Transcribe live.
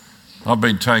I've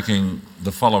been taking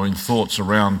the following thoughts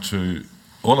around to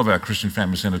all of our Christian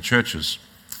Family Centre churches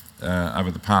over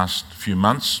the past few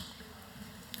months.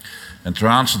 And to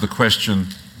answer the question,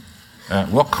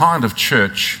 what kind of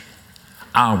church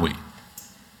are we?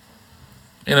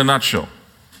 In a nutshell,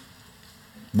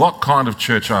 what kind of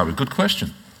church are we? Good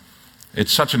question.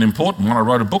 It's such an important one. I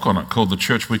wrote a book on it called The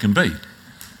Church We Can Be.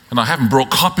 And I haven't brought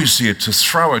copies here to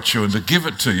throw at you and to give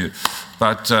it to you.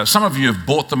 But some of you have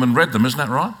bought them and read them, isn't that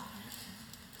right?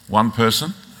 One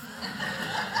person.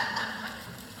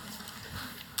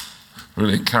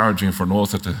 Really encouraging for an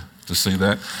author to see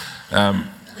that.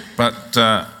 But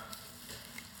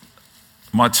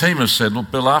my team has said,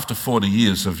 look, Bill, after 40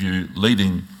 years of you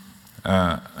leading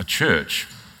a church,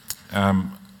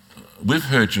 we've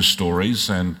heard your stories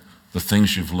and the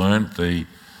things you've learned, the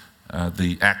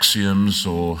axioms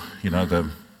or, the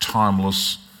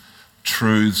timeless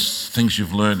truths, things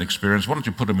you've learned, experienced. Why don't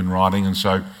you put them in writing? And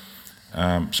so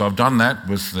I've done that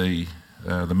with the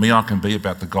Me I Can Be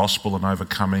about the gospel and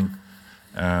overcoming,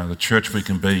 the church we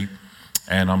can be.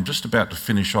 And I'm just about to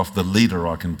finish off the leader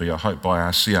I can be, I hope, by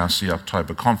our CRC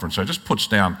October conference. So it just puts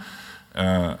down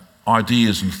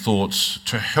ideas and thoughts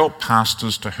to help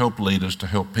pastors, to help leaders, to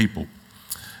help people.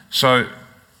 So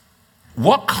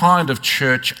what kind of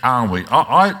church are we?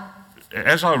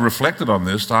 As I reflected on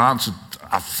this, I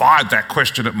fired that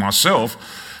question at myself.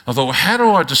 I thought, well, how do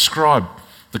I describe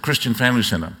the Christian Family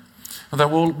Centre? I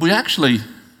thought, well,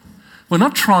 we're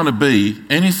not trying to be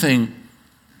anything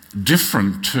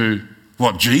different to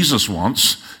what Jesus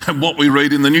wants and what we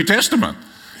read in the New Testament.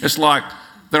 It's like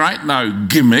there ain't no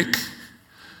gimmick.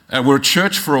 We're a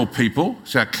church for all people,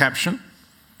 it's our caption.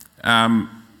 And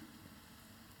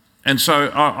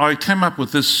so I came up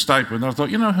with this statement. I thought,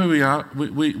 you know who we are?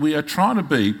 We are trying to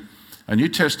be a New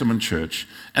Testament church,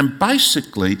 and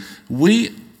basically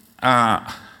we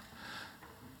are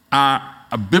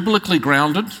a biblically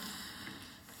grounded,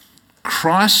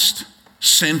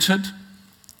 Christ-centered,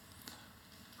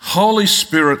 Holy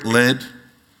Spirit-led,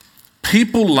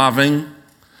 people-loving,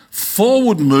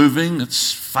 forward-moving,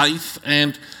 it's faith,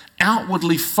 and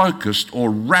outwardly focused or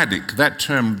radic. That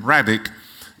term radic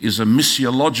is a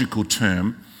missiological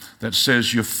term that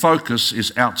says your focus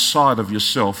is outside of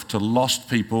yourself to lost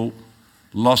people,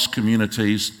 lost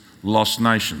communities, lost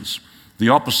nations. The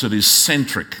opposite is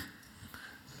centric,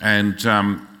 and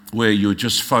where you're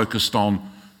just focused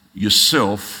on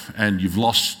yourself and you've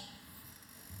lost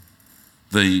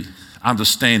the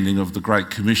understanding of the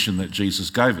Great Commission that Jesus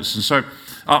gave us. And so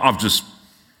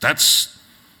that's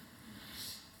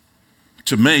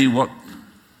to me what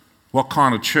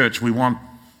kind of church we want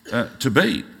to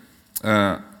be,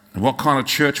 what kind of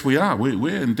church we are.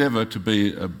 We endeavour to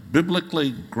be a biblically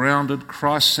grounded,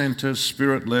 Christ-centred,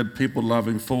 Spirit-led,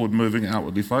 people-loving, forward-moving,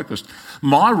 outwardly focused.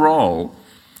 My role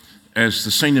as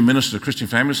the senior minister of Christian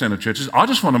Family Centre churches, I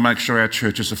just want to make sure our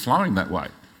churches are flowing that way.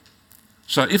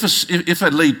 So if a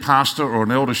lead pastor or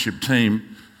an eldership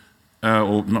team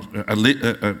or not, a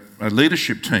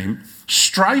leadership team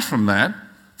stray from that,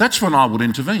 that's when I would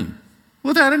intervene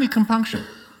without any compunction.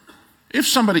 If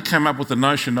somebody came up with the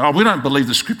notion, we don't believe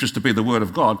the scriptures to be the word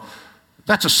of God,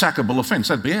 that's a sackable offence,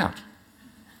 that'd be out.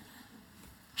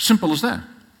 Simple as that.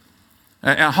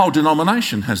 Our whole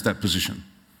denomination has that position.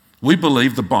 We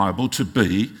believe the Bible to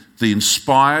be the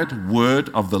inspired word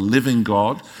of the living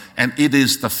God, and it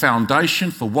is the foundation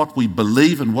for what we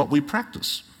believe and what we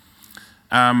practice.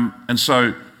 And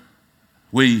so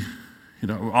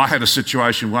I had a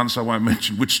situation once, I won't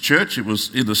mention which church, it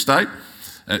was in the state,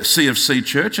 a CFC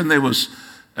church, and there was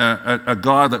a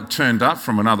guy that turned up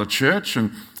from another church,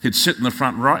 and he'd sit in the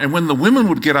front row, and when the women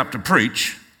would get up to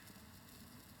preach,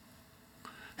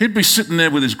 he'd be sitting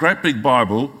there with his great big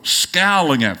Bible,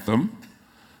 scowling at them,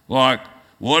 like,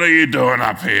 what are you doing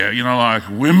up here? Like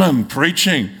women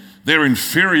preaching, they're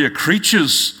inferior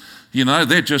creatures,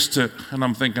 they're just, and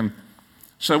I'm thinking,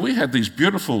 so we had these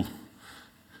beautiful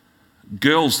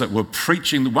girls that were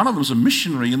preaching. One of them's a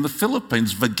missionary in the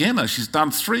Philippines, Vagena. She's done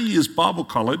 3 years Bible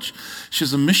college.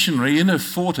 She's a missionary in her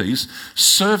 40s,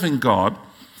 serving God,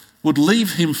 would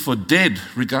leave him for dead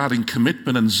regarding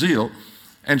commitment and zeal.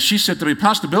 And she said to me,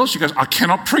 Pastor Bill, she goes, I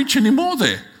cannot preach anymore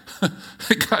there.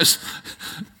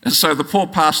 And so the poor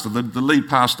pastor, the lead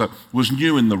pastor, was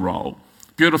new in the role,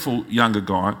 beautiful younger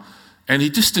guy, and he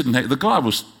just the guy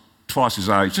was twice his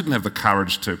age, didn't have the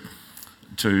courage to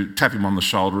tap him on the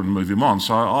shoulder and move him on.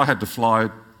 So I had to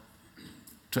fly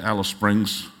to Alice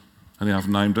Springs, I think I've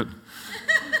named it,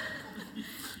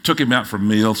 took him out for a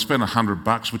meal, spent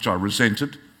 $100, which I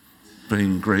resented,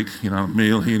 being Greek,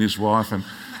 meal, he and his wife,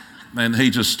 and he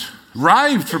just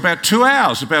raved for about 2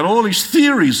 hours about all his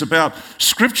theories about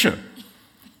Scripture.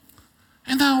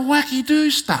 And they were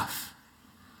wacky-do stuff.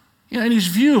 In his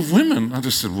view of women, I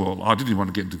just said, well, I didn't even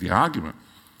want to get into the argument.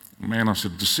 Man, I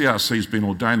said, the CRC's been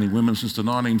ordaining women since the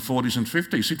 1940s and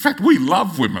 50s. In fact, we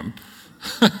love women.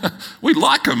 We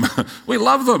like them. We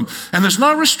love them. And there's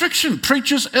no restriction.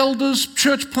 Preachers, elders,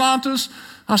 church planters.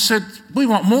 I said, we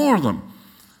want more of them.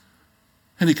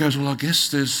 And he goes, well, I guess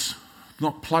there's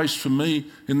not place for me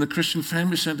in the Christian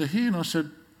Family Centre here. And I said,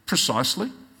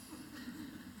 precisely.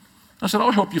 I said,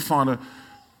 I'll help you find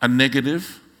a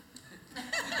negative,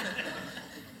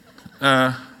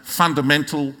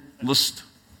 fundamentalist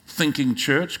thinking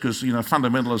church, because,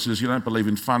 fundamentalist is you don't believe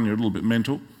in fun, you're a little bit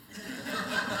mental.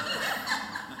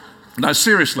 No,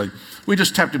 seriously, we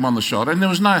just tapped him on the shoulder and there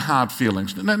was no hard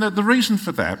feelings. No, the reason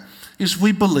for that is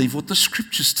we believe what the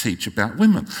scriptures teach about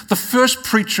women. The first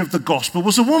preacher of the gospel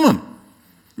was a woman,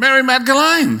 Mary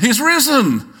Magdalene. He's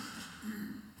risen.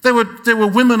 There were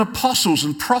women apostles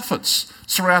and prophets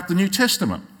throughout the New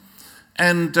Testament.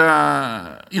 And,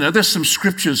 there's some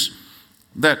scriptures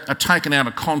that are taken out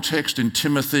of context in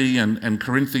Timothy and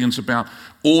Corinthians about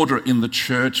order in the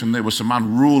church, and there were some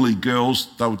unruly girls.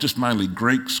 They were just mainly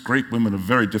Greeks. Greek women are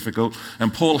very difficult.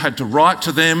 And Paul had to write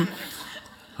to them.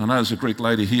 I know there's a Greek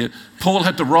lady here. Paul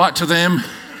had to write to them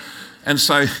and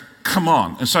say, come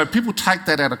on. And so people take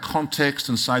that out of context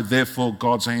and say, therefore,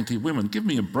 God's anti-women. Give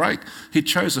me a break. He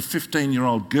chose a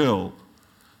 15-year-old girl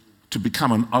to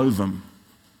become an ovum.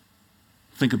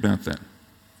 Think about that.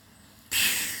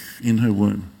 In her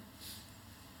womb.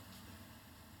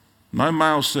 No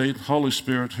male seed, Holy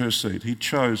Spirit, her seed. He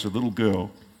chose a little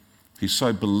girl. He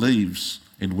so believes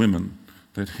in women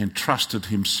that he entrusted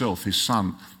himself, his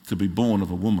son, to be born of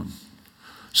a woman.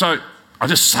 So I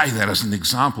just say that as an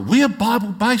example. We are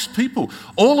Bible-based people.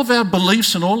 All of our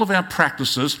beliefs and all of our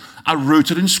practices are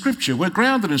rooted in Scripture. We're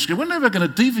grounded in Scripture. We're never going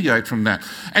to deviate from that.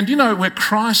 And we're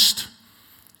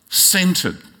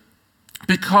Christ-centered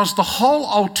because the whole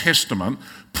Old Testament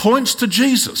points to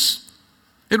Jesus.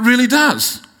 It really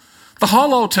does. The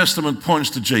whole Old Testament points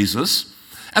to Jesus,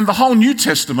 and the whole New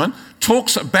Testament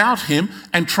talks about him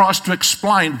and tries to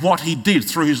explain what he did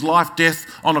through his life, death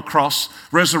on a cross,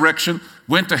 resurrection,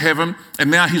 went to heaven, and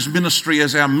now his ministry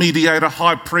as our mediator,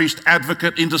 high priest,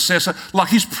 advocate, intercessor. Like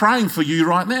he's praying for you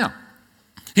right now.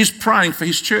 He's praying for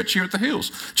his church here at the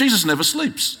Hills. Jesus never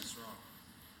sleeps.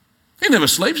 He never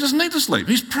sleeps, doesn't need to sleep.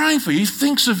 He's praying for you. He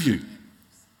thinks of you.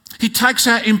 He takes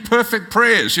our imperfect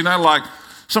prayers, like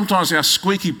sometimes our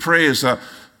squeaky prayers are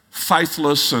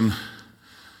faithless, and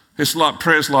it's like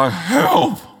prayers like,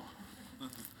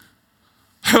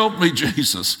 help me,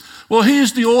 Jesus. Well, he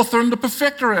is the author and the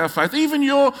perfecter of our faith. Even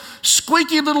your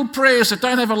squeaky little prayers that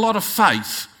don't have a lot of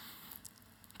faith,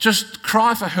 just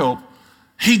cry for help.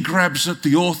 He grabs it,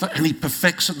 the author, and he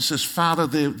perfects it and says, Father,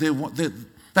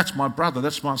 that's my brother,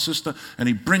 that's my sister, and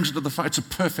he brings it to the faith. It's a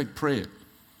perfect prayer.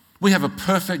 We have a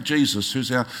perfect Jesus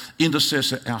who's our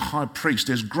intercessor, our high priest.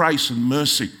 There's grace and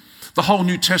mercy. The whole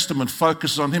New Testament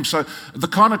focuses on him. So the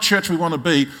kind of church we want to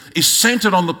be is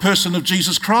centered on the person of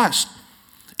Jesus Christ.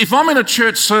 If I'm in a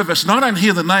church service and I don't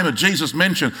hear the name of Jesus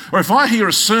mentioned, or if I hear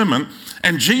a sermon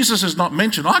and Jesus is not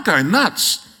mentioned, I go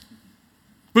nuts.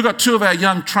 We've got 2 of our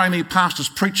young trainee pastors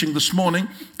preaching this morning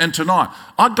and tonight.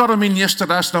 I got them in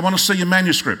yesterday, I said, I want to see your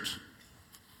manuscript.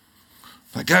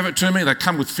 They gave it to me, they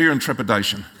come with fear and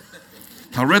trepidation.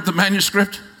 I read the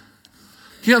manuscript.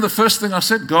 The first thing I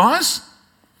said, guys,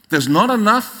 there's not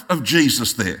enough of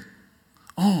Jesus there.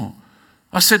 Oh,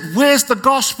 I said, where's the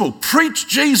gospel? Preach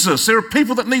Jesus. There are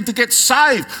people that need to get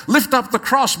saved. Lift up the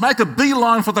cross. Make a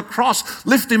beeline for the cross.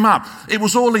 Lift him up. It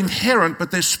was all inherent, but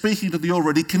they're speaking to the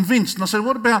already convinced. And I said,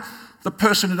 what about the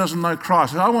person who doesn't know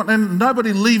Christ? I want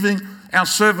nobody leaving our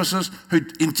services who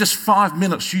in just 5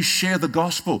 minutes you share the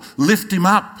gospel. Lift him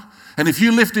up. And if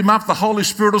you lift him up, the Holy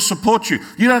Spirit will support you.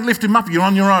 You don't lift him up, you're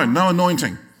on your own. No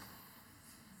anointing.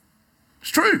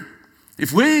 It's true.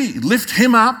 If we lift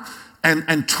him up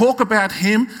and talk about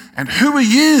him and who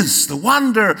he is, the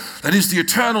wonder that is the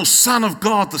eternal Son of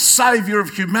God, the Saviour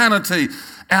of humanity,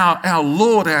 our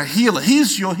Lord, our healer.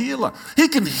 He's your healer. He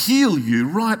can heal you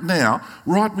right now,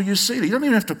 right where you see it. You don't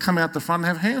even have to come out the front and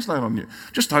have hands laid on you.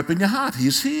 Just open your heart.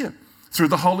 He's here through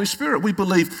the Holy Spirit. We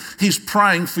believe he's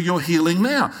praying for your healing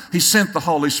now. He sent the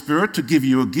Holy Spirit to give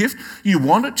you a gift. You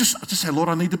want it? Just say, Lord,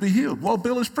 I need to be healed. While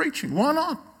Bill is preaching. Why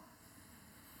not?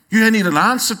 You need an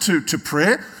answer to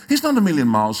prayer. He's not a million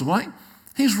miles away.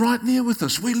 He's right near with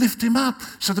us. We lift him up.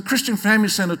 So the Christian Family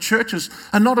Centre churches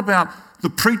are not about the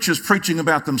preachers preaching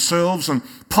about themselves and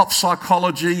pop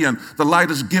psychology and the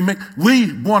latest gimmick.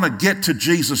 We want to get to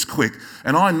Jesus quick.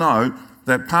 And I know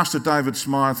that Pastor David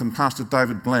Smythe and Pastor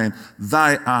David Bland,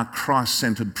 they are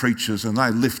Christ-centred preachers and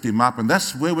they lift him up, and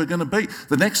that's where we're going to be.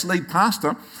 The next lead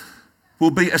pastor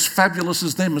will be as fabulous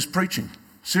as them as preaching.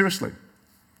 Seriously.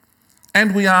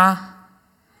 And we are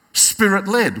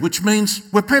Spirit-led, which means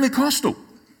we're Pentecostal.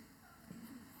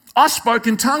 I spoke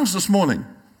in tongues this morning,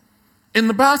 in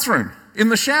the bathroom, in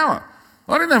the shower.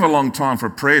 I didn't have a long time for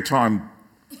a prayer time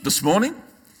this morning.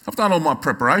 I've done all my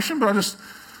preparation, but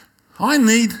I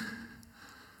need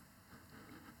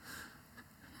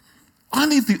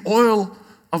the oil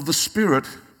of the Spirit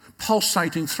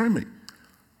pulsating through me.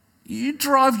 You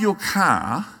drive your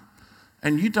car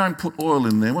and you don't put oil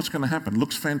in there, what's going to happen? It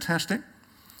looks fantastic.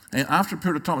 And after a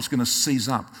period of time, it's going to seize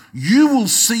up. You will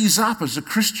seize up as a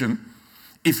Christian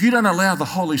if you don't allow the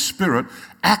Holy Spirit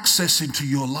access into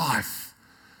your life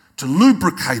to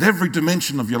lubricate every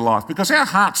dimension of your life, because our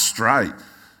hearts stray.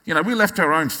 You know, we left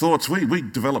our own thoughts. We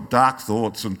develop dark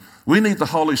thoughts, and we need the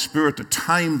Holy Spirit to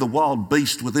tame the wild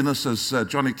beast within us, as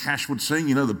Johnny Cash would sing.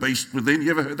 You know, the beast within.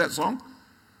 You ever heard that song?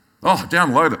 Oh,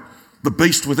 download it. The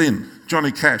Beast Within,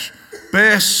 Johnny Cash.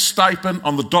 Best statement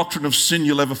on the doctrine of sin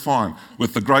you'll ever find,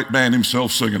 with the great man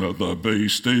himself singing it, the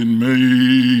beast in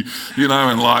me, you know,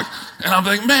 and I'm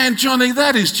thinking, man, Johnny,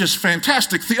 that is just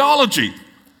fantastic theology.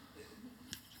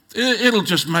 It'll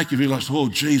just make you realise, oh,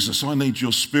 Jesus, I need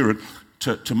your Spirit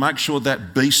to make sure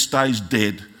that beast stays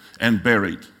dead and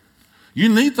buried. You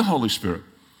need the Holy Spirit.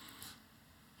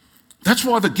 That's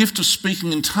why the gift of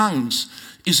speaking in tongues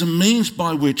is a means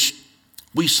by which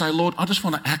we say, Lord, I just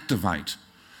want to activate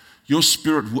your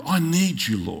Spirit. I need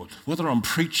you, Lord. Whether I'm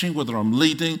preaching, whether I'm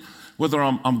leading, whether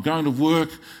I'm going to work,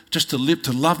 just to live,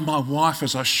 to love my wife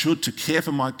as I should, to care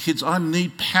for my kids. I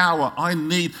need power. I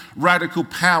need radical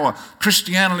power.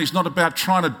 Christianity is not about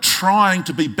trying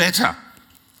to be better.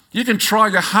 You can try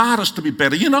your hardest to be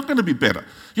better. You're not going to be better.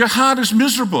 Your heart is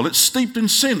miserable. It's steeped in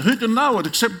sin. Who can know it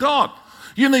except God?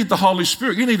 You need the Holy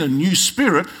Spirit. You need a new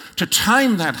spirit to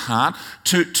tame that heart,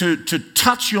 to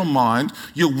touch your mind,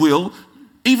 your will.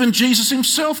 Even Jesus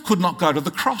himself could not go to the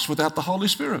cross without the Holy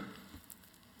Spirit.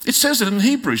 It says it in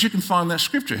Hebrews. You can find that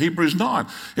scripture, Hebrews 9.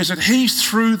 Is that he,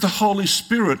 through the Holy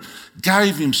Spirit,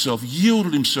 gave himself,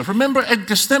 yielded himself. Remember at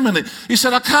Gethsemane, he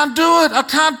said, I can't do it. I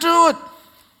can't do it.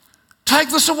 Take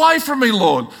this away from me,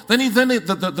 Lord. Then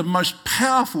the most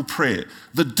powerful prayer,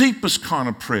 the deepest kind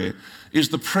of prayer, is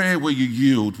the prayer where you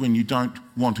yield when you don't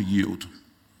want to yield.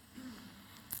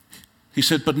 He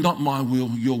said, but not my will,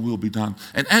 your will be done.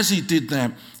 And as he did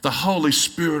that, the Holy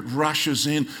Spirit rushes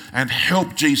in and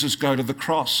helped Jesus go to the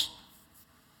cross.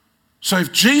 So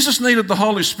if Jesus needed the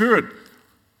Holy Spirit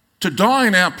to die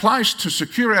in our place to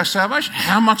secure our salvation,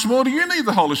 how much more do you need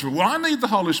the Holy Spirit? Well, I need the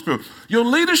Holy Spirit. Your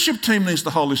leadership team needs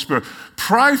the Holy Spirit.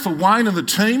 Pray for Wayne and the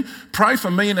team. Pray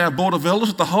for me and our board of elders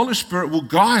that the Holy Spirit will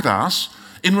guide us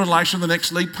in relation to the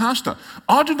next lead pastor.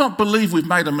 I do not believe we've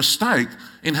made a mistake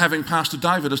in having Pastor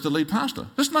David as the lead pastor.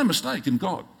 There's no mistake in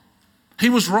God. He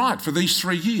was right for these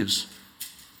 3 years.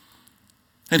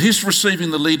 And he's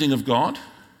receiving the leading of God.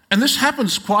 And this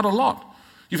happens quite a lot.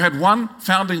 You've had one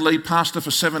founding lead pastor for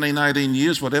 17, 18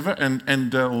 years, whatever, and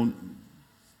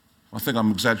I think I'm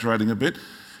exaggerating a bit,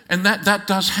 and that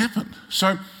does happen.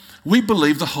 So we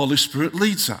believe the Holy Spirit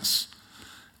leads us.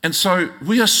 And so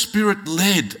we are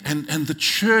Spirit-led, and the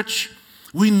church,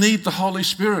 we need the Holy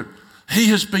Spirit. He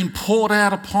has been poured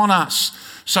out upon us.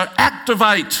 So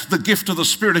activate the gift of the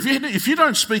Spirit. If you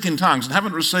don't speak in tongues and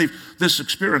haven't received this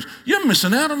experience, you're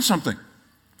missing out on something.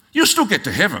 You'll still get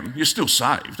to heaven. You're still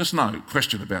saved. There's no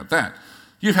question about that.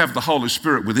 You have the Holy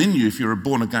Spirit within you if you're a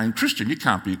born-again Christian. You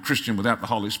can't be a Christian without the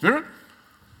Holy Spirit.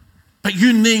 But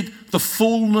you need the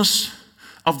fullness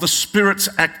of the Spirit's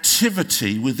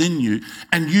activity within you,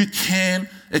 and you can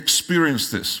experience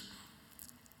this.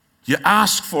 You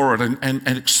ask for it and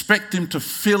expect him to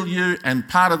fill you, and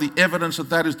part of the evidence of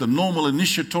that is the normal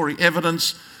initiatory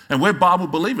evidence. And we're Bible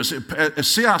believers. At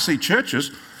CRC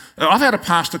churches, I've had a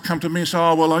pastor come to me and say,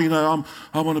 I want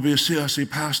to be a CRC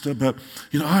pastor, but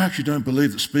I actually don't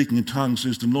believe that speaking in tongues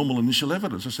is the normal initial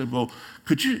evidence. I said, well,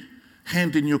 could you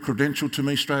hand in your credential to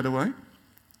me straight away?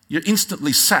 You're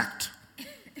instantly sacked.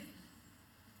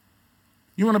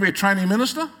 You want to be a trainee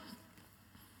minister?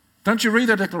 Don't you read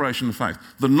that declaration of faith?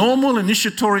 The normal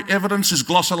initiatory evidence is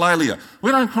glossolalia. We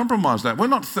don't compromise that. We're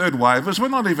not third wavers. We're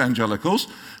not evangelicals.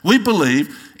 We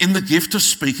believe in the gift of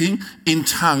speaking in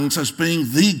tongues as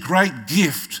being the great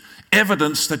gift,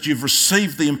 evidence that you've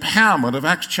received the empowerment of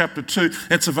Acts chapter 2.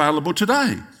 It's available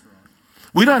today.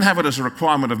 We don't have it as a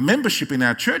requirement of membership in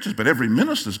our churches, but every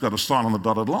minister's got to sign on the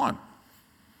dotted line.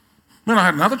 When I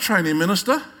had another trainee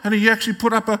minister, and he actually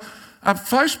put up a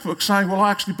Facebook saying, well, I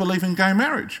actually believe in gay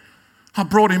marriage. I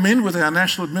brought him in with our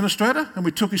national administrator and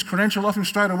we took his credential off him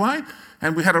straight away,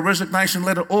 and we had a resignation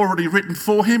letter already written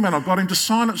for him, and I got him to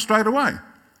sign it straight away.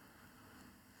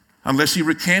 Unless he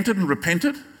recanted and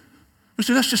repented. We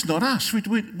said, that's just not us.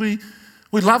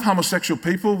 We love homosexual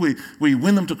people, we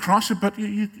win them to Christ, but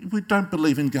we don't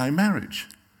believe in gay marriage.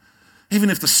 Even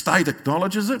if the state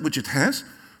acknowledges it, which it has,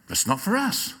 that's not for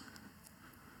us.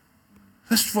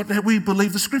 That's what we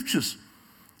believe the scriptures.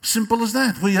 Simple as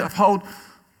that. We uphold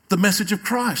the message of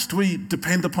Christ. We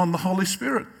depend upon the Holy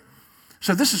Spirit.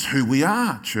 So this is who we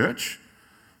are, church.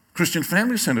 Christian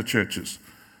Family Centre churches.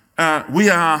 We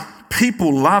are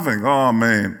people loving. Oh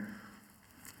man.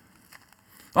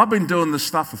 I've been doing this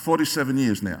stuff for 47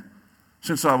 years now,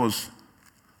 since I was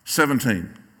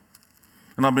 17.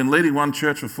 And I've been leading one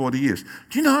church for 40 years.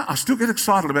 Do you know, I still get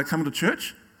excited about coming to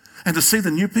church and to see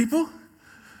the new people.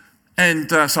 And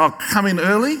so I'll come in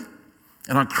early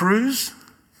and I cruise.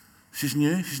 She's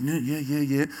new,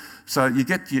 yeah. So you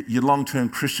get your long-term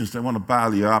Christians that want to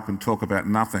bail you up and talk about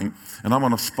nothing. And I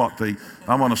want to spot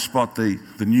the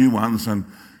new ones. And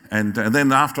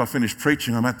then after I finish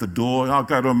preaching, I'm at the door. I'll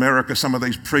go to America. Some of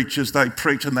these preachers, they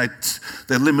preach and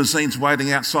their limousines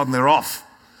waiting outside and they're off.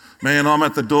 Man, I'm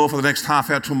at the door for the next half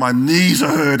hour till my knees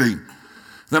are hurting.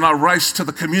 Then I race to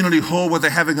the community hall where they're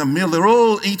having a meal. They're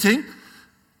all eating.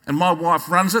 And my wife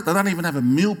runs it. They don't even have a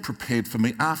meal prepared for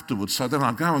me afterwards. So then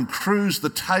I go and cruise the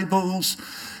tables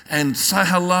and say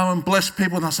hello and bless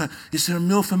people. And I say, is there a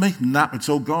meal for me? No, it's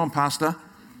all gone, Pastor.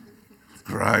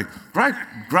 Great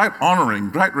honouring,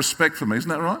 great respect for me. Isn't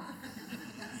that right?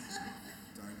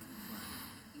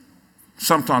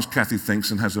 Sometimes Kathy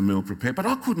thinks and has a meal prepared, but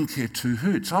I couldn't care two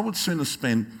hoots. I would sooner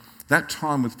spend that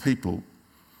time with people.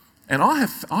 And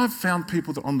I've found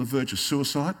people that are on the verge of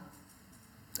suicide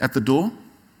at the door.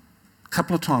 A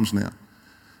couple of times now.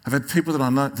 I've had people that I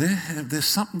know, there's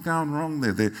something going wrong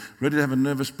there. They're ready to have a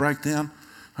nervous breakdown.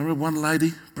 I remember one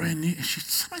lady, brand new, she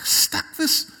stuck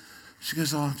this. She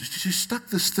goes, she stuck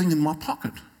this thing in my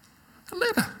pocket. A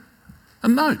letter, a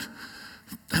note.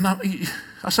 And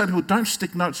I say to people, don't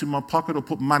stick notes in my pocket or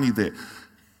put money there.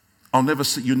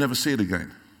 You'll never see it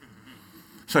again.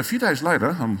 So a few days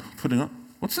later, I'm putting up,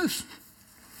 what's this?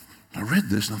 I read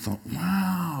this and I thought,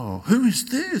 wow, who is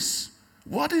this?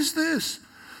 What is this?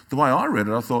 The way I read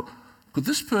it, I thought, could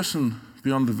this person be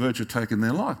on the verge of taking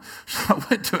their life? So I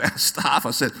went to our staff.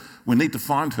 I said, we need to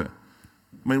find her.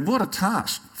 I mean, what a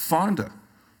task. Find her.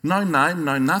 No name,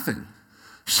 no nothing.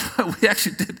 So we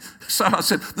actually did. So I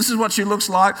said, this is what she looks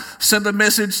like. Send a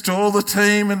message to all the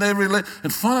team and everything.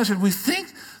 And finally I said, we think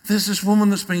there's this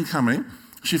woman that's been coming.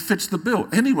 She fits the bill.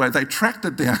 Anyway, they tracked her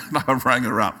down and I rang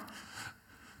her up.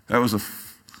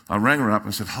 I rang her up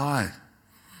and said, hi.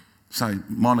 Say,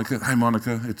 Monica, hey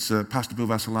Monica, it's Pastor Bill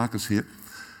Vasilakis here.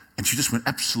 And she just went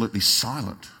absolutely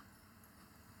silent.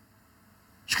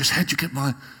 She goes, how'd you get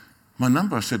my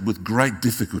number? I said, with great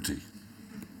difficulty.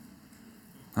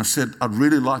 I said, I'd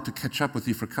really like to catch up with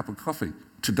you for a cup of coffee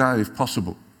today if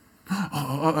possible.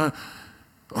 I'm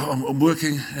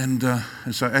working and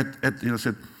so I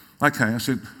said, okay. I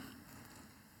said,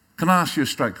 can I ask you a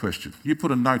straight question? You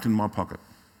put a note in my pocket.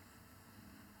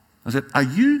 I said, are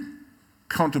you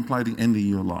contemplating ending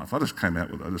your life? I just came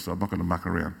out with it. I'm not going to muck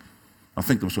around. I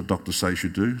think that's what doctors say you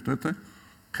should do, don't they?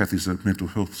 Kathy's a mental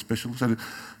health specialist.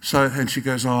 And she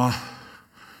goes, no.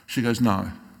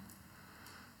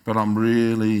 But I'm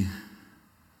really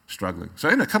struggling. So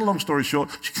anyway, cut a long story short,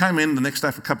 she came in the next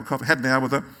day for a cup of coffee, had an hour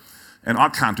with her, and I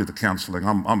can't do the counselling.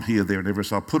 I'm here, there and everywhere.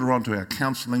 So I put her onto our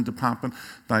counselling department.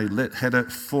 They had her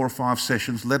 4 or 5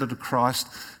 sessions, led her to Christ,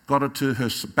 got her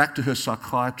back to her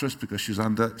psychiatrist because she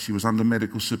was under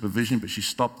medical supervision, but she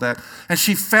stopped that. And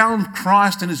she found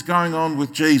Christ and is going on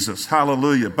with Jesus.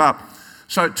 Hallelujah.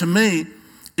 So to me,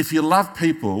 if you love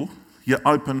people, you're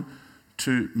open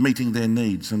to meeting their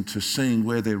needs and to seeing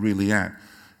where they're really at.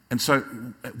 And so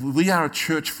we are a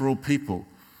church for all people.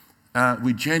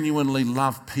 We genuinely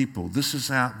love people. This is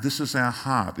our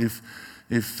heart.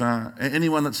 If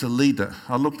anyone that's a leader,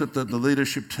 I looked at the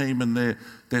leadership team and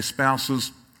their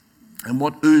spouses, and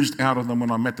what oozed out of them when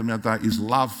I met them the other day is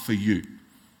love for you.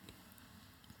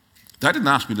 They didn't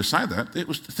ask me to say that.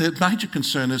 Their major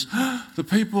concern is the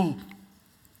people,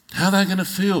 how are they going to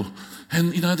feel?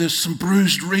 And there's some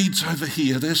bruised reeds over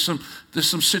here. There's some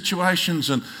situations,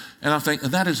 and I think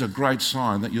that is a great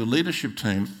sign that your leadership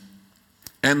team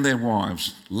and their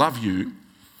wives love you.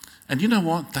 And you know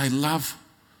what? They love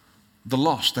the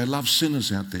lost. They love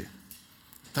sinners out there.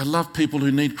 They love people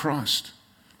who need Christ.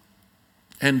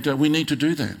 And we need to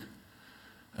do that,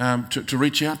 to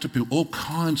reach out to people, all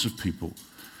kinds of people.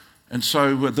 And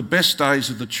so the best days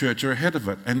of the church are ahead of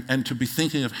it. And to be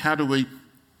thinking of how do we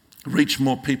reach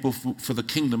more people for the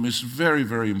kingdom is very,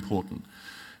 very important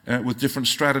with different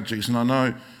strategies. And I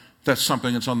know that's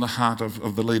something that's on the heart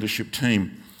of the leadership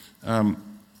team.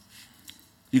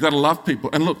 You've got to love people.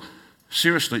 And look,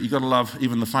 seriously, you've got to love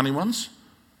even the funny ones.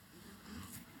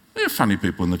 There are funny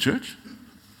people in the church.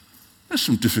 There's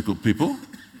some difficult people.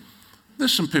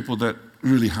 There's some people that are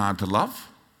really hard to love.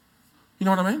 You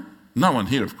know what I mean? No one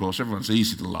here, of course. Everyone's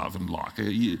easy to love and like.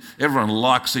 Everyone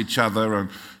likes each other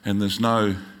and there's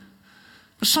no...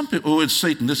 But some people, at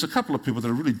Seaton, there's a couple of people that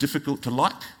are really difficult to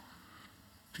like.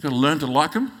 You've got to learn to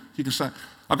like them. You can say,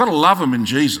 I've got to love them in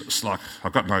Jesus. Like,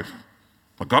 I've got to.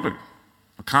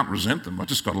 I can't resent them. I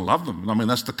just got to love them. I mean,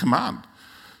 that's the command.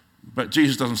 But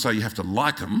Jesus doesn't say you have to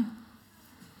like them.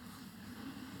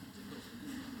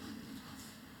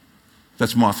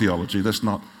 That's my theology. That's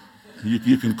not...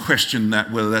 You can question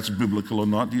that, whether that's biblical or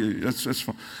not. That's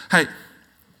fine. Hey,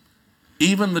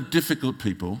 even the difficult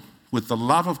people, with the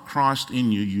love of Christ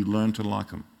in you, you learn to like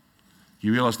them.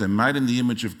 You realise they're made in the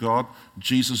image of God.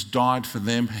 Jesus died for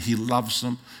them. He loves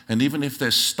them. And even if they're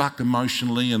stuck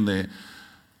emotionally and they're,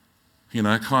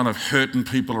 kind of hurting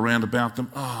people around about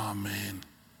them, oh man,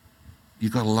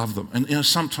 you've got to love them. And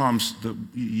sometimes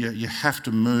you have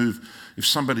to move. If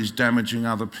somebody's damaging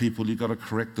other people, you've got to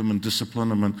correct them and discipline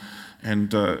them,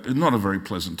 and it's not a very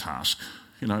pleasant task.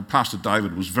 Pastor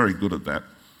David was very good at that.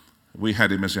 We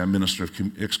had him as our minister of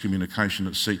excommunication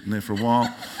at Seaton there for a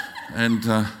while,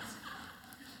 and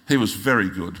he was very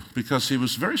good because he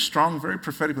was very strong, very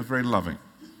prophetic, but very loving.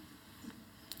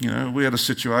 We had a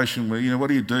situation where, what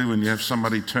do you do when you have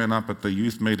somebody turn up at the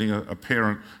youth meeting, a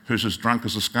parent who's as drunk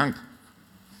as a skunk?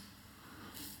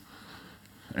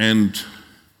 And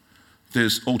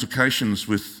there's altercations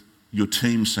with your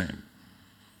team, Sam.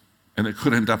 And it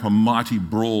could end up a mighty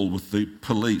brawl with the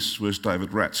police. Where's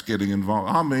David Ratz getting involved?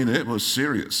 I mean, it was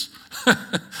serious.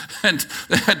 And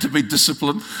they had to be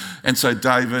disciplined. And so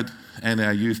David and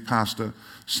our youth pastor,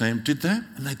 Sam, did that,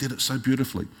 and they did it so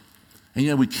beautifully.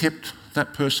 And we kept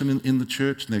that person in the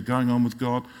church, and they're going on with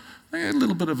God. They had a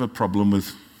little bit of a problem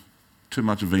with too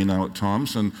much vino at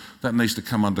times, and that needs to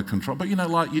come under control. But you're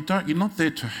not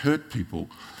there to hurt people.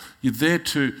 You're there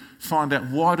to find out,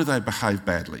 why do they behave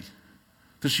badly?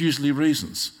 There's usually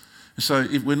reasons. So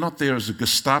if we're not there as a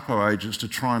Gestapo agents to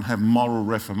try and have moral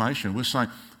reformation. We're saying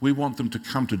we want them to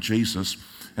come to Jesus,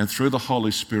 and through the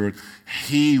Holy Spirit,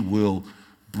 He will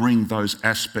bring those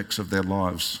aspects of their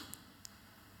lives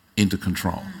into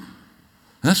control.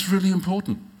 And that's really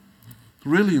important.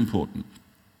 Really important.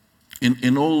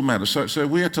 In all matters. So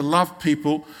we are to love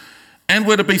people, and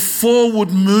we're to be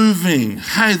forward moving.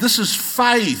 Hey, this is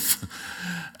faith.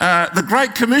 The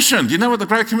Great Commission. Do you know what the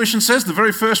Great Commission says? The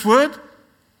very first word?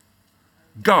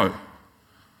 Go.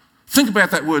 Think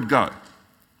about that word, go.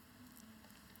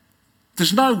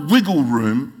 There's no wiggle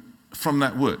room from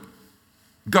that word.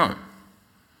 Go. It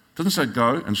doesn't say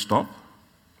go and stop.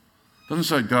 It doesn't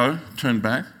say go, turn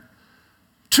back.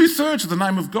 2/3 of the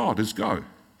name of God is go.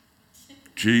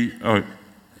 G-O.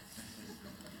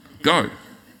 Go.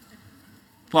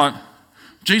 Like,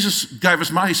 Jesus gave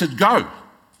us money, He said, go.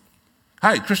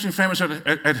 Hey, Christian families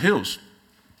at Hills,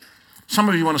 some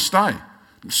of you want to stay.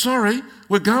 Sorry,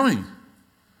 we're going.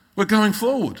 We're going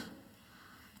forward.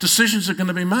 Decisions are going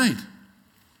to be made.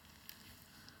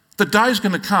 The day's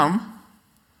going to come,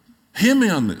 hear me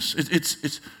on this,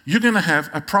 you're going to have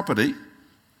a property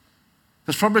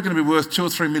that's probably going to be worth $2 or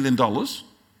 $3 million.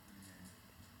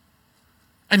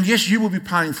 And yes, you will be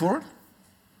paying for it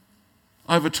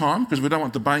over time, because we don't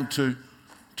want the bank to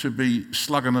be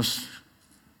slugging us.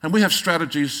 And we have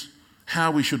strategies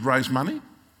how we should raise money.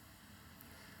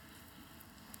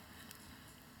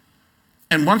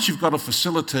 And once you've got a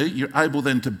facility, you're able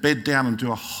then to bed down and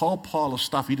do a whole pile of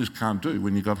stuff you just can't do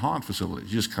when you've got hired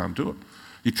facilities. You just can't do it.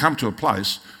 You come to a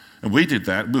place, and we did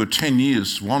that. We were 10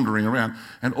 years wandering around,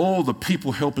 and all the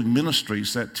people helping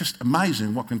ministries, that just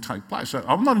amazing what can take place. So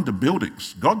I'm not into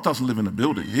buildings. God doesn't live in a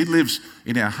building. He lives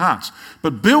in our hearts.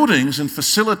 But buildings and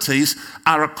facilities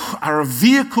are a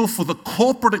vehicle for the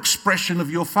corporate expression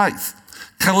of your faith.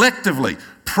 Collectively,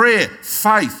 prayer,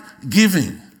 faith,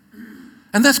 giving.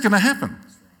 And that's going to happen.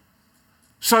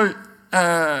 So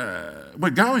we're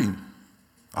going.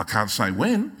 I can't say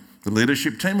when. The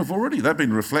leadership team they've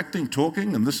been reflecting,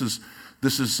 talking, and this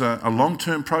is a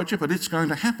long-term project, but it's going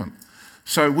to happen.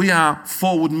 So we are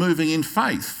forward moving in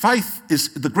faith. Faith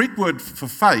is, the Greek word for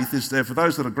faith is there for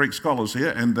those that are Greek scholars here,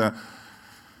 and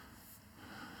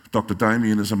Dr.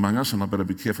 Damien is among us, and I better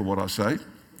be careful what I say.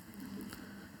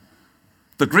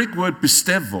 The Greek word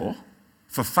pistevo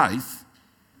for faith,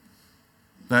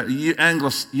 you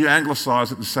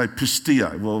anglicise it to say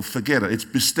pistio. Well, forget it, it's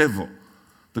pistevo.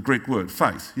 the Greek word,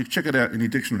 faith. You check it out in your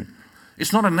dictionary.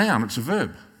 It's not a noun, it's a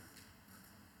verb.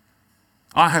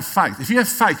 I have faith. If you have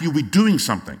faith, you'll be doing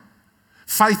something.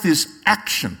 Faith is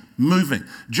action, moving.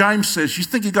 James says, you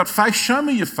think you've got faith? Show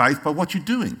me your faith by what you're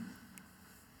doing.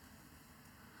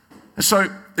 And so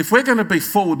if we're going to be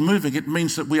forward moving, it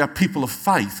means that we are people of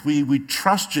faith. We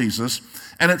trust Jesus,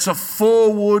 and it's a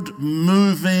forward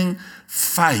moving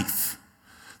faith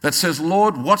that says,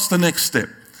 Lord, what's the next step?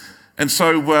 And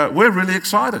so we're really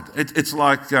excited. It's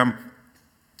like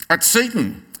at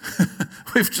Seaton,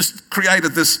 we've just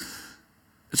created this.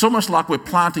 It's almost like we're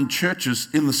planting churches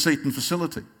in the Seaton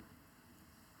facility.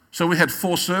 So we had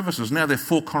 4 services, now there are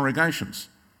 4 congregations.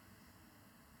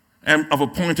 And I've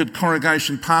appointed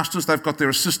congregation pastors. They've got their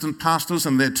assistant pastors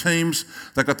and their teams.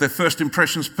 They've got their first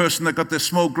impressions person. They've got their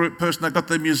small group person. They've got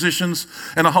their musicians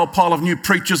and a whole pile of new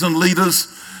preachers and leaders.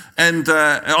 And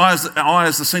I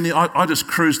as the senior, I just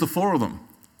cruise the 4 of them.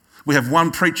 We have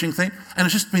one preaching thing. And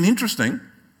it's just been interesting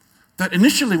that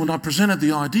initially when I presented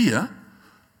the idea,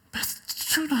 about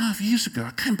 2.5 years ago,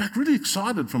 I came back really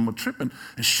excited from a trip and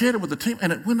shared it with the team,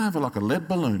 and it went over like a lead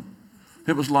balloon.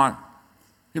 It was like,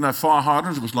 fire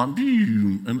hydrants, it was like,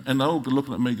 and they all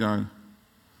looking at me going,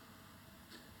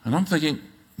 and I'm thinking,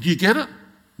 do you get it?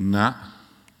 Nah.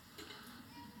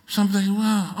 So I'm thinking,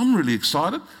 well, I'm really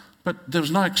excited, but there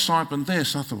was no excitement there.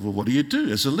 So I thought, well, what do you do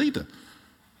as a leader?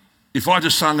 If I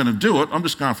just say I'm going to do it, I'm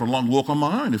just going for a long walk on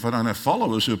my own if I don't have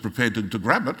followers who are prepared to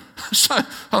grab it. So I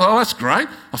thought, oh, that's great.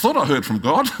 I thought I heard from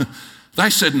God. They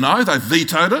said no, they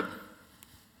vetoed it.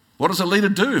 What does a leader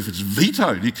do if it's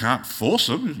vetoed? You can't force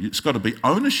them. It's got to be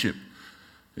ownership.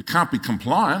 It can't be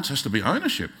compliance, it has to be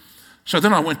ownership. So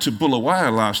then I went to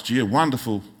Bulawayo last year,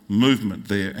 wonderful movement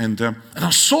there, and I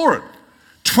saw it.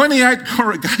 28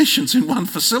 congregations in one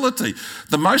facility.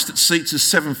 The most it seats is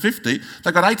 750.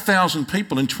 They've got 8,000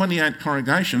 people in 28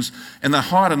 congregations, and they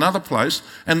hired another place,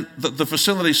 and the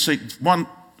facility seats one,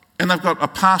 and they've got a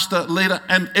pastor, leader,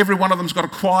 and every one of them's got a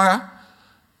choir.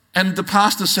 And the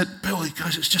pastor said, Bill, he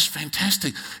goes, it's just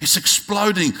fantastic. It's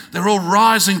exploding. They're all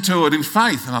rising to it in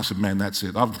faith. And I said, man, that's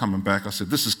it. I'm coming back. I said,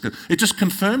 this is good. It just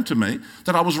confirmed to me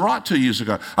that I was right 2 years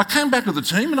ago. I came back to the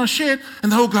team and I shared,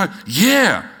 and they all go,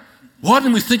 yeah. Why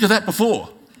didn't we think of that before?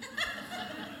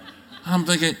 I'm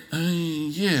thinking,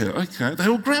 yeah, okay. They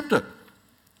all grabbed it.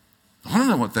 I don't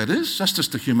know what that is. That's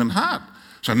just a human heart.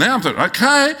 So now I'm thinking,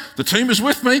 okay, the team is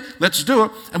with me. Let's do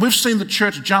it. And we've seen the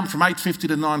church jump from 850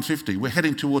 to 950. We're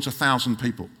heading towards 1,000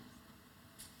 people.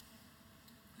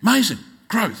 Amazing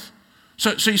growth.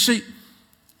 So you see,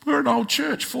 we're an old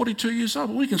church, 42 years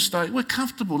old. We can stay. We're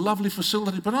comfortable, lovely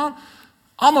facility. But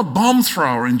I'm a bomb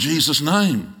thrower in Jesus'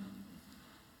 name.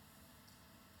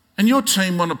 And your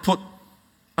team want to put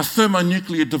a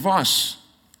thermonuclear device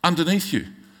underneath you.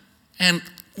 And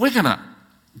we're going to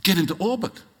get into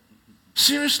orbit.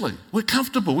 Seriously, we're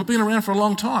comfortable. We've been around for a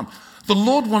long time. The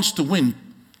Lord wants to win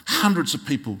hundreds of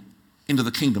people into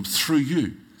the kingdom through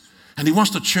you. And he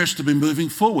wants the church to be moving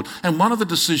forward. And one of the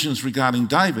decisions regarding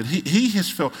David, he has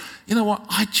felt, you know what,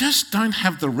 I just don't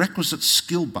have the requisite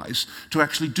skill base to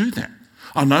actually do that.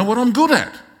 I know what I'm good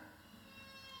at.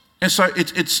 And so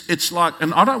it's like,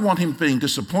 and I don't want him being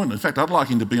disappointed. In fact, I'd like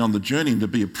him to be on the journey and to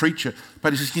be a preacher.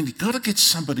 But he says, you've got to get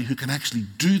somebody who can actually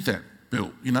do that,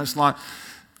 Bill. It's like,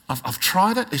 I've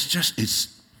tried it.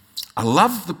 I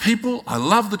love the people. I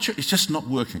love the church. It's just not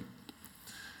working.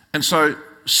 And so,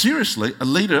 seriously, a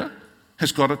leader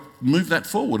has got to move that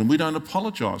forward, and we don't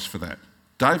apologise for that.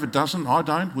 David doesn't. I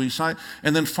don't. We say.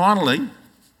 And then finally,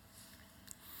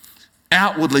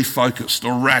 outwardly focused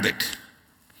or radic.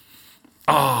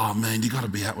 Oh, man, you've got to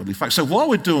be outwardly focused. So while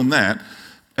we're doing that,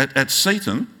 at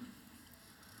Seaton,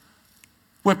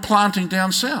 we're planting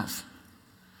down south.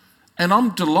 And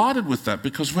I'm delighted with that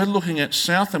because we're looking at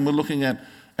south and we're looking at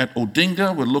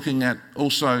Aldinga. We're looking at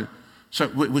also,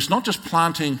 so it's not just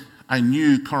planting a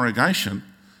new congregation.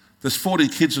 There's 40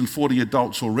 kids and 40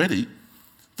 adults already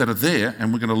that are there,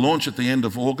 and we're going to launch at the end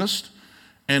of August.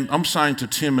 And I'm saying to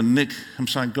Tim and Nick, I'm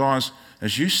saying, guys,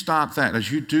 as you start that,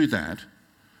 as you do that,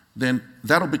 then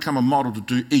that'll become a model to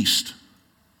do east.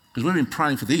 Because we've been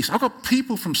praying for the east. I've got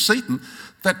people from Seaton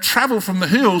that travel from the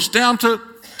hills down to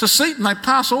Seaton. They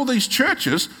pass all these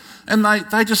churches and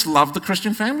they just love the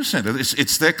Christian Family Centre.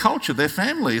 It's their culture, their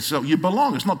family. It's you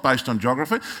belong. It's not based on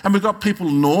geography. And we've got people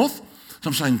north. So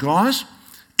I'm saying, guys,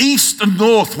 east and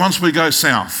north once we go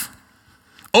south.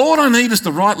 All I need is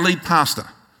the right lead pastor.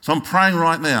 So I'm praying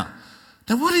right now.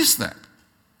 Now what is that?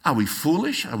 Are we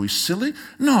foolish? Are we silly?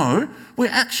 No,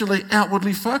 we're actually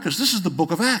outwardly focused. This is the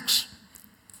book of Acts.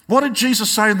 What did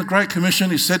Jesus say in the Great Commission?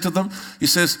 He said to them, he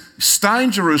says, stay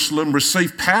in Jerusalem,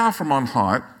 receive power from on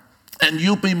high, and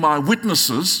you'll be my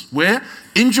witnesses, where?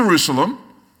 In Jerusalem.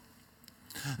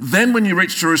 Then when you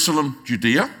reach Jerusalem,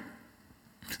 Judea.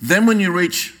 Then when you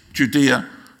reach Judea,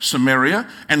 Samaria.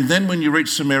 And then when you reach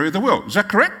Samaria, the world. Is that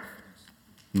correct?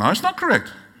 No, it's not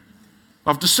correct.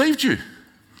 I've deceived you.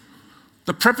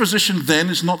 The preposition then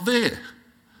is not there.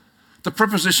 The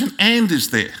preposition and is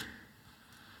there.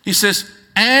 He says,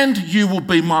 and you will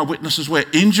be my witnesses where?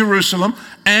 In Jerusalem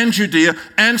and Judea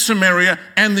and Samaria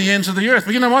and the ends of the earth.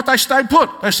 But you know what? They stayed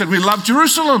put. They said, we love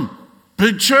Jerusalem.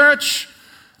 Big church.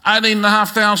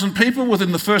 18,500 people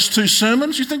within the first two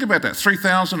sermons. You think about that.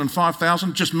 3,000 and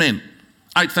 5,000, just men.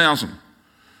 8,000.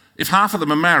 If half of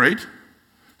them are married,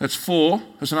 that's 4.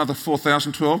 There's another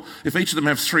 4,000, 12. If each of them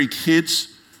have 3 kids,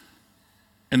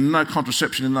 and no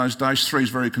contraception in those days, 3 is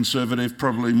very conservative,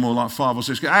 probably more like 5 or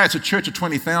 6. Hey, it's a church of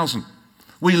 20,000.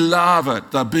 We love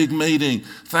it, the big meeting,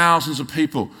 thousands of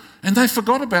people. And they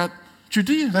forgot about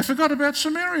Judea, they forgot about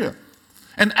Samaria.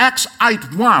 And Acts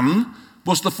 8:1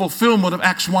 was the fulfillment of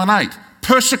Acts 1:8.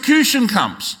 Persecution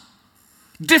comes,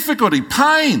 difficulty,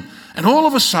 pain, and all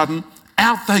of a sudden,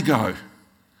 out they go.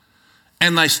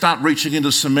 And they start reaching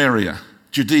into Samaria,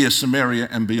 Judea, Samaria,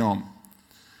 and beyond.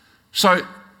 So,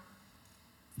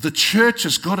 the church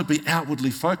has got to be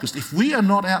outwardly focused. If we are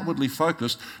not outwardly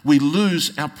focused, we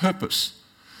lose our purpose.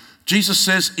 Jesus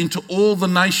says, into all the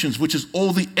nations, which is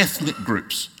all the ethnic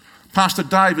groups. Pastor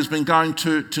Dave has been going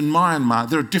to Myanmar.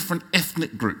 There are different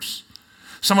ethnic groups.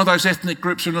 Some of those ethnic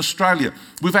groups are in Australia.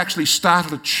 We've actually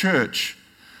started a church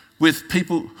with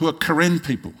people who are Karen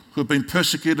people, who have been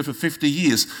persecuted for 50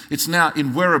 years. It's now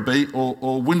in Werribee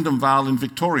or Wyndham Vale in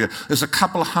Victoria. There's a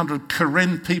couple of hundred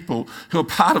Karen people who are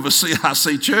part of a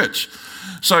CRC church.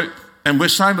 So, and we're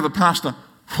saying to the pastor,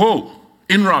 whoa,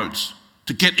 inroads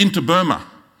to get into Burma.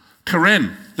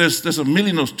 Karen, there's 1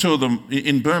 million or 2 of them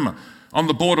in Burma, on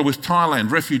the border with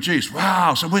Thailand, refugees.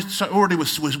 Wow, so we're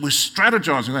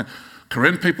strategizing that.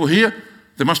 Karen people here,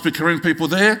 there must be Karen people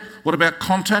there. What about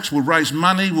contacts? We'll raise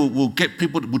money, we'll get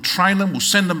people, we'll train them, we'll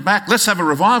send them back. Let's have a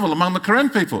revival among the Karen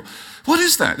people. What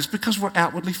is that? It's because we're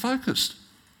outwardly focused.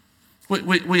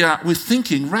 We're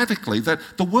thinking radically that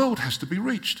the world has to be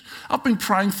reached. I've been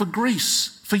praying for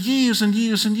Greece for years and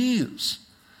years and years.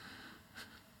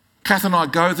 Kath and I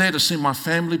go there to see my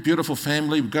family, beautiful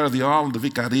family. We go to the island of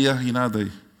Ikaria, you know,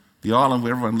 the island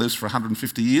where everyone lives for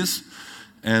 150 years.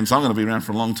 And so I'm going to be around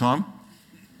for a long time.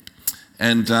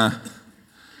 And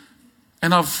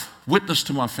I've witnessed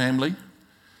to my family,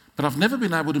 but I've never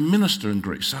been able to minister in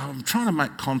Greece. So I'm trying to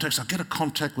make contacts. I get a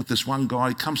contact with this one guy.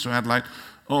 He comes to Adelaide.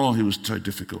 Oh, he was so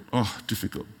difficult. Oh,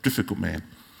 difficult man.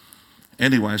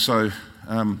 Anyway, so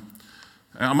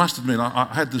I must admit, I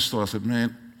had this thought. I said,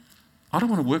 man, I don't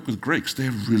want to work with Greeks.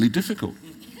 They're really difficult.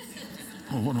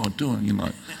 Oh, what am I doing? You know,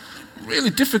 really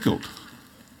difficult.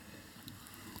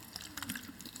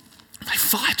 They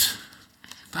fight.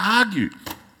 They argue.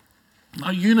 No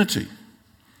unity.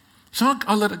 So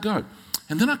I let it go.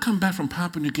 And then I come back from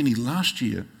Papua New Guinea last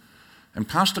year, and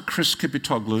Pastor Chris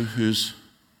Kipitoglu, who's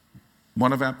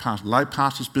one of our lay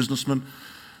pastors, businessman,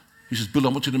 he says, Bill, I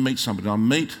want you to meet somebody. I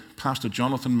meet Pastor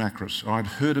Jonathan Macris. I'd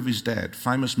heard of his dad,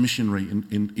 famous missionary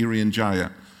in Irian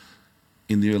Jaya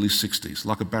in the early 60s,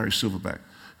 like a Barry Silverback.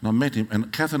 And I met him,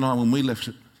 and Kath and I, when we left,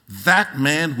 that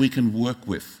man we can work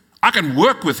with. I can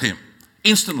work with him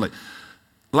instantly.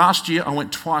 Last year, I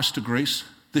went twice to Greece.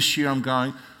 This year, I'm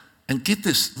going. And get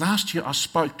this, last year, I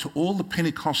spoke to all the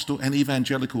Pentecostal and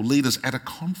evangelical leaders at a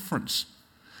conference.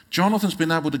 Jonathan's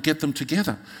been able to get them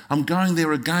together. I'm going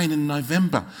there again in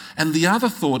November. And the other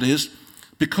thought is,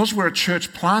 because we're a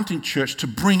church planting church, to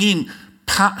bring in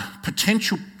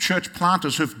potential church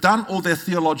planters who've done all their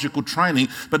theological training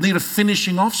but need a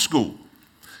finishing off school.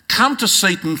 Come to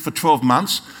Seaton for 12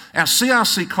 months. Our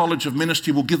CRC College of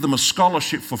Ministry will give them a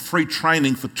scholarship for free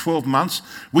training for 12 months.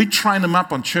 We train them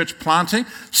up on church planting,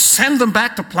 send them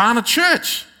back to plant a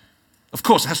church. Of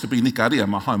course, it has to be Ikaria,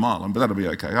 my home island, but that'll be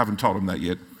okay. I haven't told them that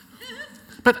yet.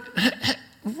 But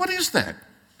what is that?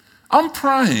 I'm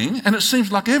praying, and it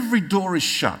seems like every door is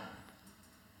shut.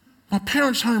 My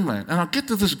parents' homeland, and I get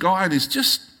to this guy, and he's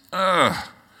just,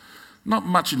 not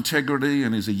much integrity,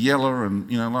 and he's a yeller,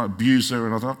 and like abuser,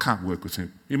 and I thought, I can't work with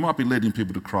him. He might be leading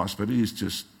people to Christ, but he's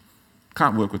just,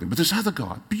 can't work with him. But this other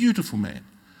guy, beautiful man.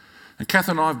 And Kath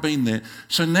and I have been there.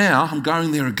 So now I'm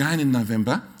going there again in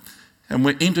November, and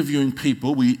we're interviewing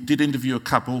people. We did interview a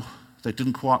couple that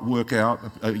didn't quite work out,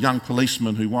 a young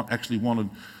policeman who actually wanted,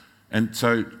 and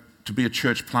so to be a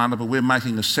church planter, but we're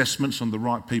making assessments on the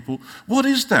right people. What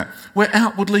is that? We're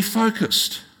outwardly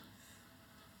focused.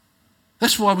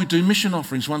 That's why we do mission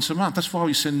offerings once a month. That's why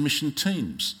we send mission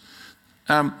teams.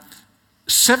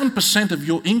 7% of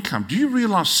your income, do you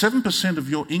realise 7% of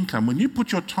your income, when you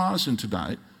put your tithes in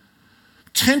today,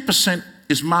 10%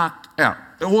 is marked out.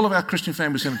 All of our Christian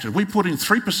Family Centre, we put in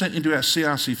 3% into our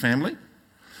CRC family,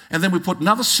 and then we put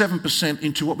another 7%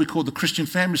 into what we call the Christian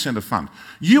Family Centre Fund.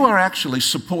 You are actually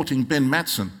supporting Ben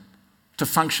Matson to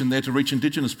function there to reach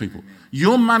Indigenous people.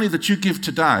 Your money that you give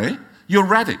today, you're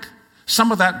Radic.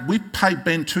 Some of that, we pay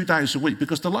Ben 2 days a week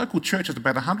because the local church has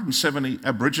about 170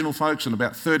 Aboriginal folks and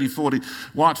about 30, 40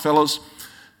 white fellas,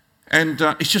 and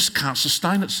it just can't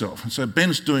sustain itself. And so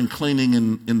Ben's doing cleaning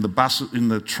in the buses, in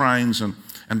the trains, and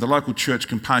the local church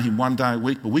can pay him 1 day a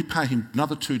week, but we pay him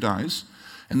another 2 days,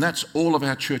 and that's all of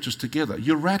our churches together.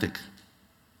 You're Radic.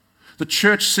 The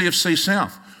church CFC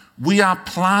South, we are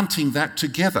planting that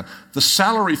together. The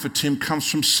salary for Tim comes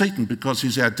from Seaton because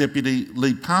he's our deputy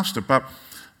lead pastor, but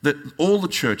all the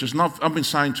churches, and I've been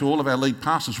saying to all of our lead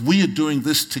pastors, we are doing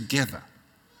this together.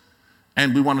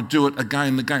 And we want to do it again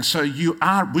and again. So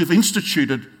we've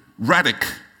instituted Radic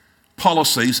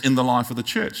policies in the life of the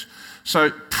church.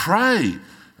 So pray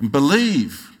and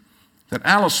believe that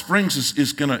Alice Springs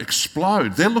is going to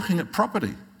explode. They're looking at property.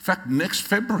 In fact, next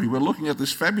February, we're looking at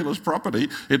this fabulous property.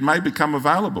 It may become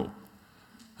available.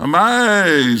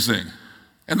 Amazing.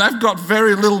 And they've got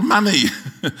very little money.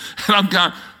 And I'm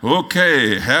going,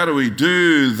 okay, how do we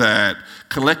do that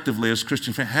collectively as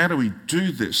Christian family? How do we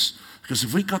do this? Because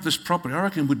if we got this property, I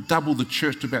reckon we'd double the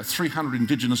church to about 300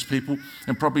 Indigenous people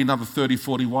and probably another 30,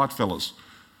 40 white fellas.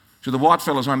 So the white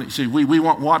fellas, we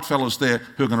want white fellas there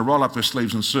who are going to roll up their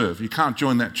sleeves and serve. You can't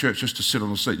join that church just to sit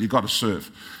on a seat. You've got to serve.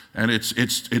 And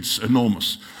it's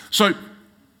enormous. So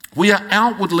we are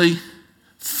outwardly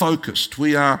focused.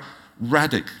 We are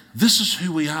Radic. This is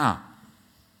who we are.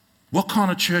 What kind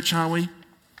of church are we?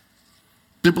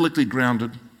 Biblically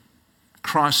grounded,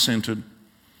 Christ-centered,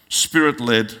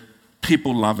 Spirit-led,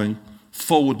 people-loving,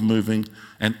 forward-moving,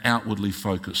 and outwardly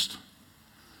focused.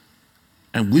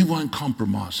 And we won't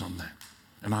compromise on that.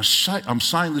 And I'm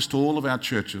saying this to all of our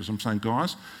churches. I'm saying,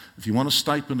 guys, if you want a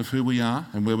statement of who we are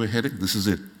and where we're heading, this is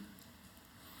it.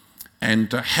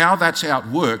 And how that's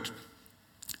outworked,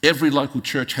 every local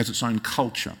church has its own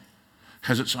culture,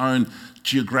 has its own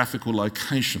geographical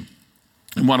location.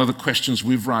 And one of the questions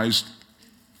we've raised,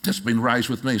 that's been raised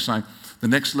with me, saying the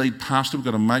next lead pastor, we've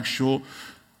got to make sure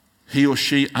he or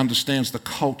she understands the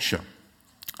culture,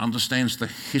 understands the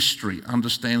history,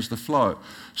 understands the flow.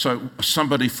 So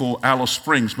somebody for Alice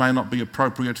Springs may not be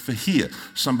appropriate for here.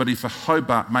 Somebody for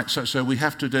Hobart may. So we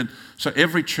have to then. So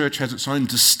every church has its own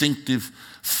distinctive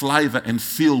flavour and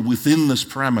feel within this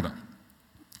parameter,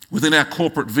 within our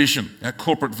corporate vision, our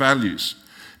corporate values.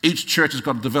 Each church has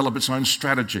got to develop its own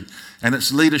strategy, and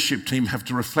its leadership team have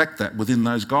to reflect that within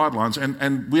those guidelines,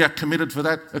 and we are committed for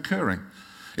that occurring.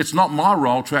 It's not my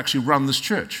role to actually run this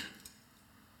church.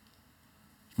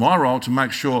 It's my role to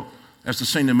make sure, as the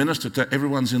senior minister, that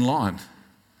everyone's in line.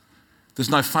 There's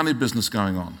no funny business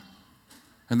going on,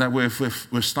 and that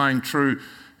we're staying true.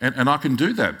 And I can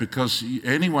do that because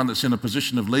anyone that's in a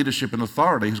position of leadership and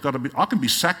authority has got to be. I can be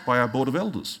sacked by our board of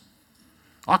elders.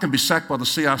 I can be sacked by the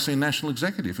CRC National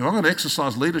Executive. If I'm going to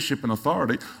exercise leadership and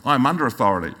authority, I'm under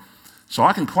authority. So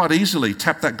I can quite easily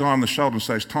tap that guy on the shoulder and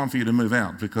say, it's time for you to move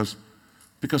out because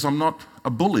I'm not a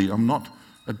bully, I'm not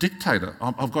a dictator.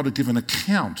 I've got to give an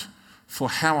account for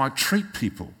how I treat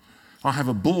people. I have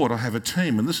a board, I have a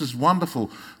team, and this is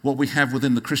wonderful what we have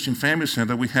within the Christian Family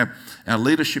Centre. We have our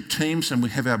leadership teams and we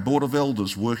have our board of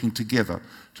elders working together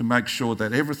to make sure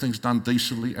that everything's done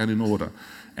decently and in order.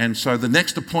 And so the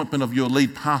next appointment of your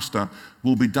lead pastor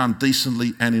will be done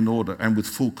decently and in order and with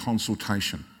full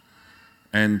consultation.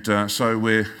 And so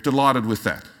we're delighted with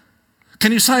that.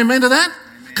 Can you say amen to that?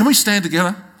 Amen. Can we stand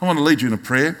together? I want to lead you in a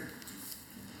prayer.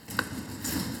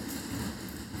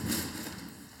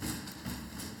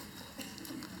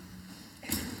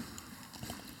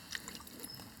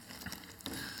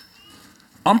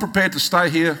 I'm prepared to stay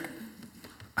here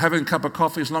having a cup of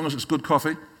coffee as long as it's good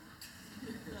coffee.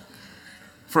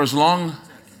 For as long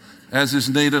as is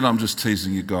needed. I'm just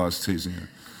teasing you guys, teasing you.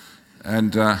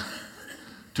 And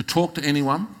to talk to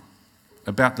anyone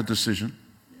about the decision.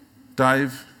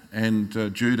 Dave and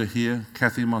Jude are here,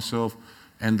 Kathy, myself,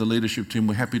 and the leadership team.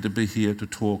 We're happy to be here to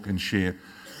talk and share.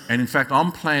 And in fact,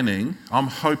 I'm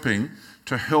hoping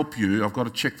to help you. I've got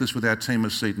to check this with our team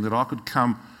at Seaton, that I could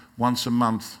come once a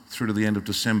month through to the end of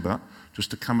December, just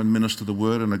to come and minister the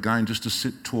word, and again, just to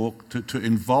sit, talk, to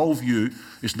involve you.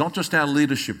 It's not just our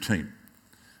leadership team.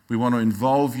 We want to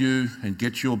involve you and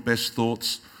get your best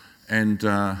thoughts, and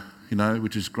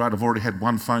which is great. I've already had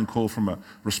one phone call from a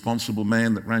responsible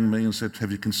man that rang me and said,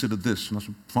 have you considered this? And I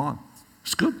said, fine,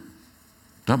 it's good.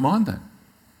 Don't mind that.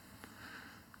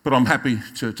 But I'm happy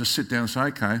to sit down and say,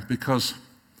 okay, because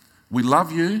we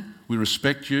love you, we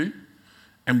respect you,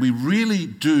 and we really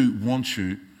do want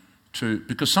you to,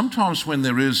 because sometimes when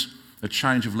there is a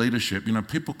change of leadership,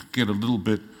 people can get a little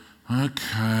bit,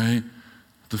 okay,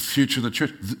 the future of the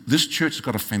church. This church has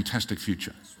got a fantastic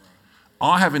future.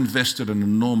 I have invested an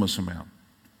enormous amount.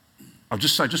 I'll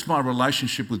just say, just my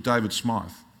relationship with David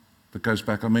Smythe that goes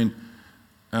back.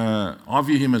 I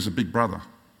view him as a big brother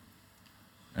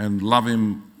and love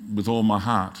him with all my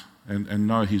heart and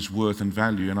know his worth and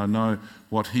value. And I know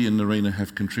what he and Narina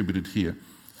have contributed here.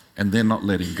 And they're not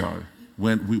letting go.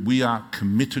 When we are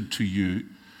committed to you.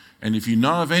 And if you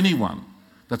know of anyone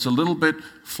that's a little bit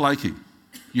flaky,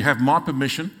 you have my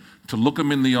permission to look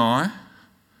them in the eye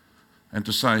and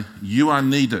to say, you are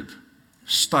needed.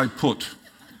 Stay put.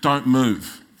 Don't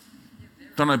move.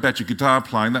 Don't know about your guitar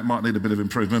playing. That might need a bit of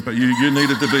improvement, but you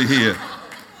needed to be here.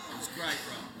 It's great,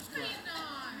 Rob. It's great.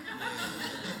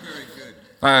 Very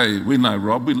good. Hey, we know,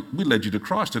 Rob. We led you to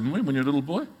Christ, didn't we, when you were a little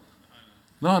boy?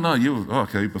 No, you were,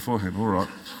 okay, beforehand. All right.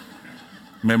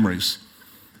 Memories.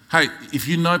 Hey, if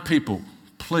you know people,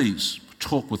 please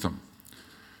talk with them.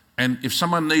 And if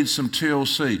someone needs some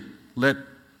TLC, let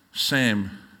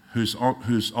Sam, who's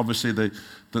obviously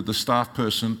the staff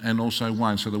person, and also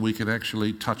Wayne, so that we could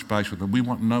actually touch base with them. We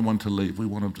want no one to leave. We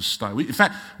want them to stay. In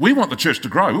fact, we want the church to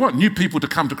grow. We want new people to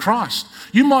come to Christ.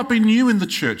 You might be new in the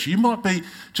church. You might be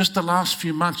just the last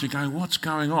few months. You're going, what's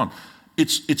going on?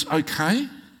 It's okay.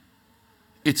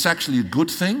 It's actually a good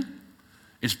thing.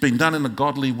 It's been done in a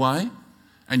godly way,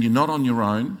 and you're not on your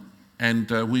own,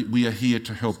 and we are here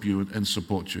to help you and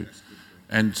support you.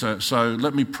 And so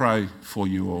let me pray for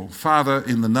you all. Father,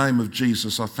 in the name of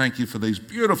Jesus, I thank you for these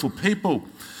beautiful people.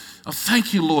 I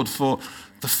thank you, Lord, for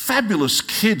the fabulous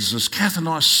kids as Kath and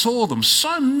I saw them.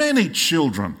 So many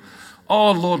children.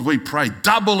 Oh, Lord, we pray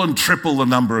double and triple the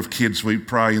number of kids, we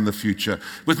pray, in the future.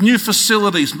 With new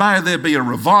facilities, may there be a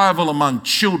revival among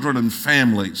children and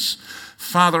families.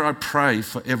 Father, I pray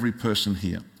for every person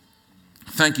here.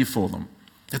 Thank you for them,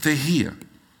 that they're here,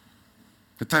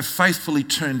 that they've faithfully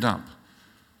turned up,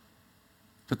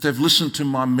 that they've listened to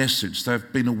my message,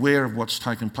 they've been aware of what's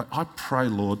taken place. I pray,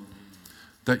 Lord,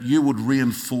 that you would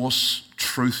reinforce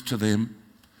truth to them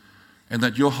and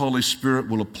that your Holy Spirit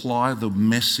will apply the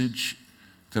message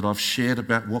that I've shared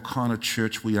about what kind of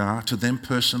church we are to them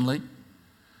personally,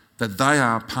 that they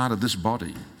are part of this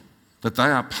body, that they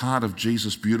are part of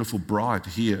Jesus' beautiful bride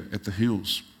here at the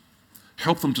Hills.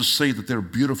 Help them to see that they're a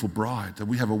beautiful bride, that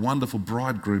we have a wonderful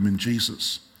bridegroom in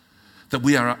Jesus, that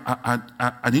we are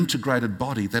an integrated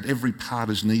body, that every part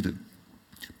is needed.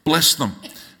 Bless them.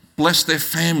 Bless their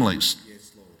families.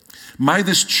 Yes, Lord. May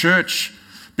this church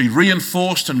be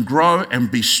reinforced and grow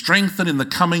and be strengthened in the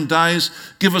coming days.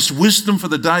 Give us wisdom for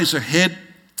the days ahead.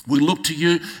 We look to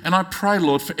you. And I pray,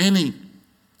 Lord, for any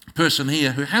person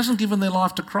here who hasn't given their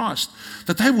life to Christ,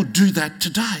 that they would do that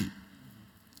today.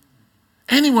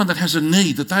 Anyone that has a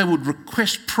need, that they would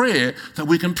request prayer, that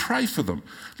we can pray for them.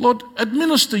 Lord,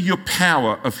 administer your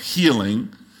power of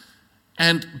healing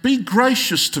and be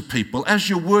gracious to people. As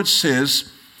your word says,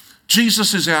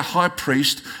 Jesus is our high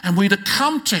priest, and we're to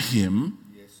come to him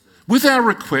with our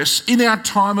requests in our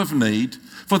time of need,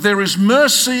 for there is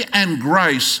mercy and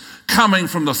grace coming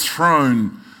from the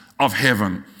throne of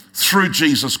heaven through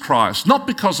Jesus Christ, not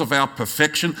because of our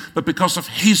perfection, but because of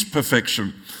his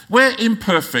perfection. We're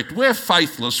imperfect, we're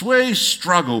faithless, we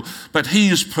struggle, but he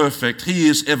is perfect, he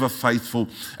is ever faithful.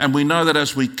 And we know that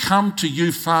as we come to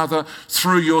you, Father,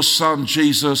 through your Son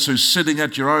Jesus, who's sitting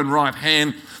at your own right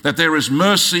hand, that there is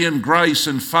mercy and grace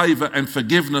and favour and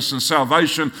forgiveness and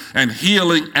salvation and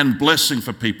healing and blessing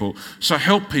for people. So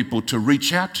help people to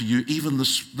reach out to you even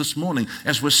this morning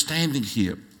as we're standing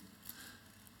here.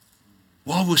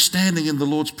 While we're standing in the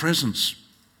Lord's presence,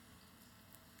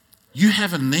 you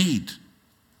have a need.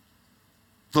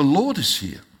 The Lord is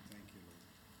here.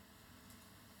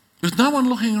 There's no one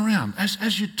looking around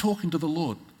as you're talking to the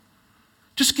Lord.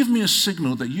 Just give me a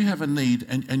signal that you have a need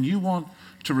and you want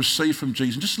to receive from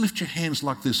Jesus. Just lift your hands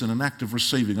like this in an act of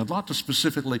receiving. I'd like to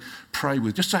specifically pray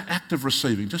with. Just say act of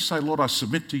receiving. Just say, Lord, I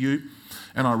submit to you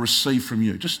and I receive from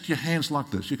you. Just your hands like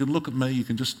this. You can look at me. You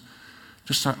can just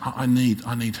say, I need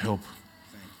help.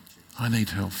 I need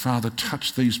help. Father,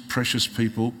 touch these precious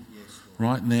people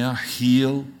right now.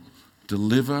 Heal,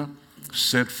 deliver,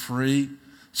 set free,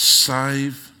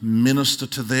 save, minister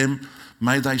to them.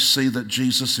 May they see that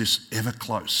Jesus is ever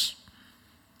close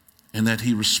and that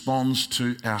he responds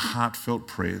to our heartfelt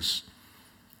prayers.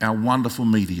 Our wonderful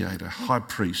mediator, high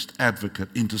priest, advocate,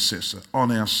 intercessor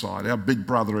on our side, our big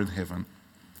brother in heaven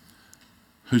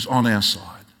who's on our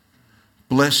side.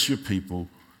 Bless your people.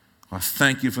 I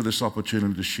thank you for this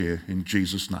opportunity to share in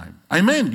Jesus' name. Amen.